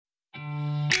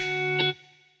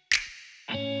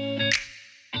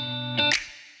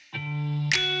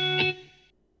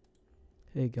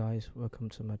Hey guys, welcome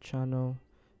to my channel.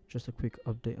 Just a quick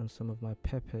update on some of my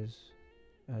peppers.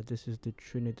 This is the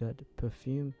Trinidad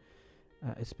perfume.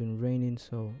 It's been raining,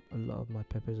 so a lot of my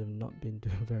peppers have not been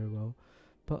doing very well,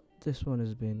 but this one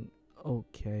has been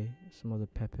okay. Some of the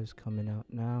peppers coming out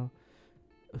now,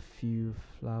 a few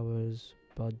flowers,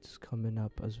 buds coming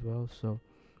up as well, so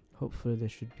hopefully there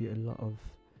should be a lot of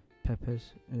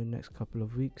peppers in the next couple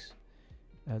of weeks.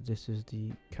 This is the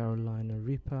Carolina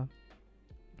Reaper.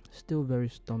 Still very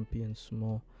stumpy and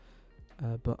small,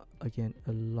 but again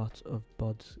a lot of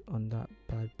buds on that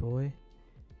bad boy.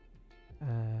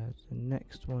 The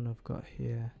next one I've got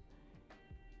here,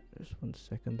 just one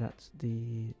second, that's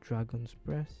the Dragon's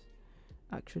Breath.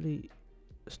 Actually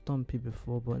stumpy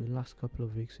before, but in the last couple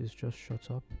of weeks it's just shot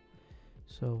up,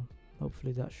 so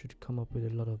hopefully that should come up with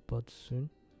a lot of buds soon.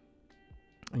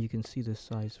 And you can see the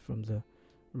size from the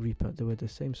Reaper. They were the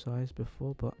same size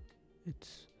before, but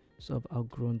it's sort of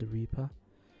outgrown the Reaper.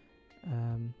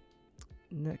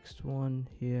 Next one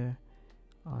here,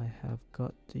 I have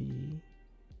got the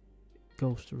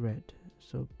Ghost Red,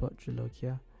 so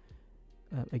Butchologia.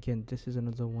 Again, this is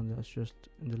another one that's just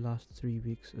in the last 3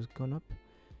 weeks has gone up.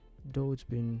 Though it's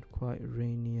been quite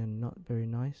rainy and not very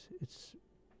nice, it's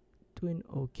doing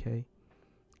okay,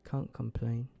 can't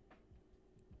complain.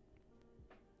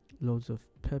 Loads of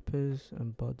peppers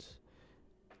and buds.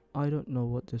 I don't know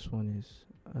what this one is.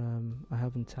 I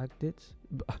haven't tagged it,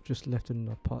 but I've just left it in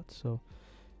a pot, so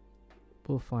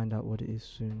we'll find out what it is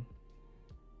soon.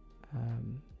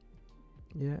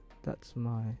 Yeah, that's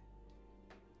my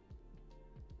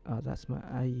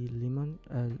Ayi lemon.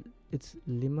 It's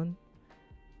lemon.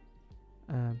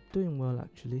 Doing well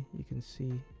actually. You can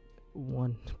see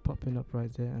one popping up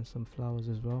right there and some flowers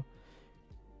as well.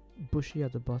 Bushy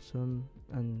at the bottom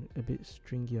and a bit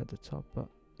stringy at the top, but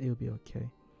it'll be okay.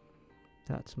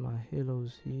 That's my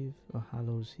Hallows Eve or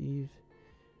Hallows Eve.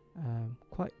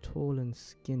 Quite tall and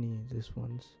skinny, this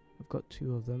one's. I've got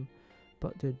 2 of them,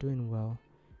 but they're doing well.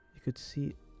 You could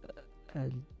see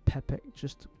a pepper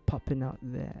just popping out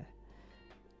there.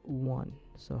 One,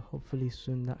 so hopefully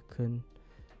soon that can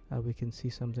we can see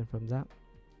something from that.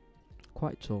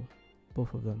 Quite tall,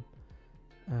 both of them.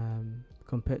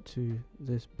 Compared to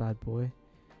this bad boy,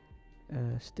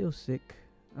 still sick.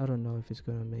 I don't know if it's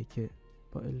gonna make it,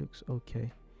 but it looks okay.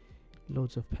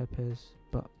 Loads of peppers,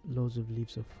 but loads of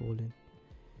leaves are falling.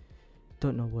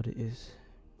 Don't know what it is.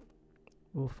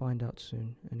 We'll find out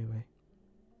soon anyway.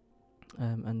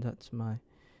 And that's my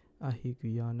Ahi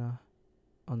Guyana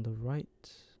on the right.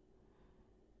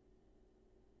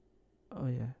 Oh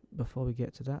yeah, before we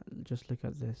get to that, just look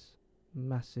at this.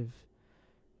 Massive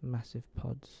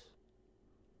pods.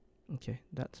 Okay,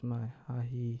 that's my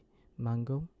Ahi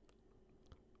Mango.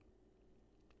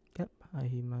 Yep,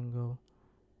 Ahi Mango.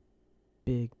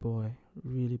 Big boy,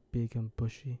 really big and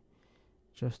bushy.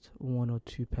 Just 1 or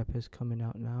 2 peppers coming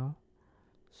out now,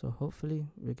 so hopefully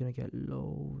we're gonna get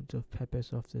loads of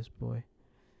peppers off this boy.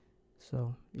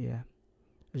 So yeah,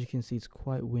 as you can see, it's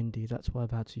quite windy. That's why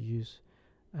I've had to use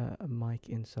a mic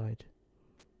inside.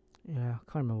 Yeah,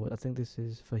 I can't remember what. I think this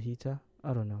is fajita.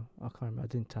 I don't know. I can't remember. I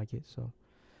didn't tag it. So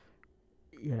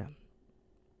yeah,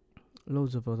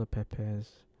 loads of other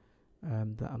peppers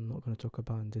that I'm not going to talk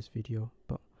about in this video,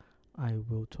 but I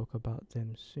will talk about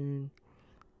them soon.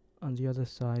 On the other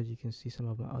side, you can see some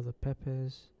of my other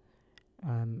peppers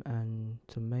and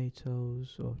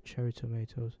tomatoes, or cherry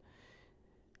tomatoes.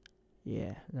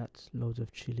 Yeah, that's loads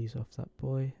of chilies off that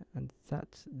boy, and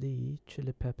that's the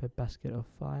chili pepper basket of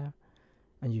fire.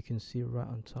 And you can see right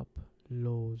on top,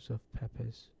 loads of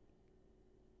peppers.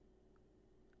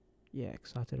 Yeah,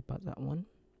 excited about that one.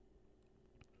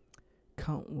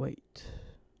 Can't wait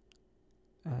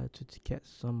to get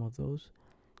some of those.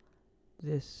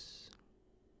 This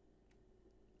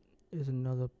is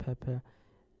another pepper.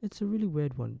 It's a really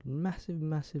weird one.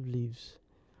 Massive leaves.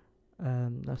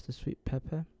 That's the sweet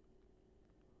pepper.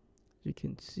 You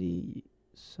can see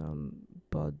some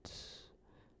buds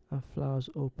and flowers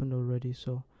opened already,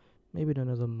 so maybe in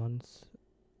another month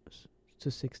to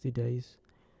 60 days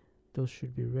those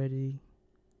should be ready.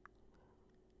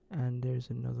 And there's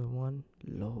another one.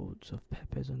 Loads of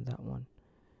peppers on that one.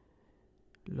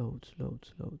 Loads.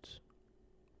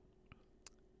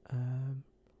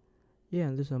 Yeah,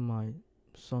 and these are my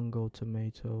Sun Gold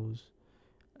tomatoes.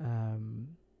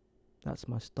 That's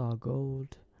my Star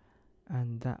Gold,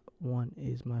 and that one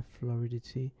is my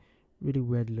Floridity. Really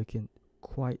weird looking,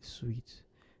 quite sweet.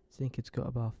 I think it's got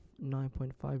about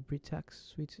 9.5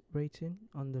 Britax sweet rating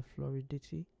on the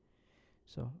Floridity,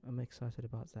 so I'm excited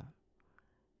about that.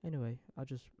 Anyway, I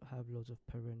just have loads of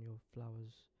perennial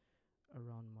flowers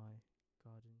around my